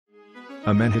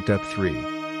Amenhotep III.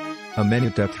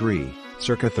 Amenhotep III,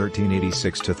 circa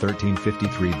 1386 to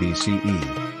 1353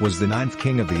 BCE, was the ninth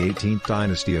king of the 18th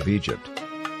dynasty of Egypt.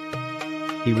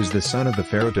 He was the son of the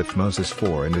pharaoh Tuthmosis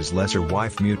IV and his lesser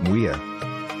wife Mutemwiya.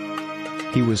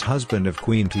 He was husband of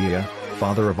Queen Tiye,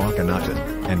 father of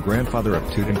Akhenaten, and grandfather of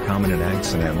Tutankhamun and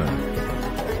Ankhsenamun.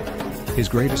 His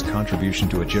greatest contribution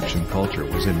to Egyptian culture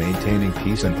was in maintaining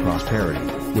peace and prosperity,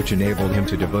 which enabled him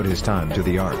to devote his time to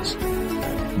the arts.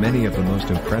 Many of the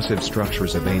most impressive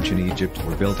structures of ancient Egypt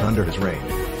were built under his reign.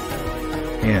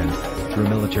 And, through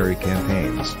military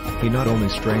campaigns, he not only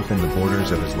strengthened the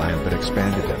borders of his land but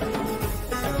expanded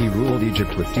them. He ruled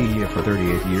Egypt with Tiye for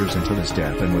 38 years until his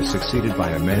death and was succeeded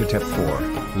by Amenhotep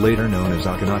IV, later known as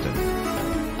Akhenaten.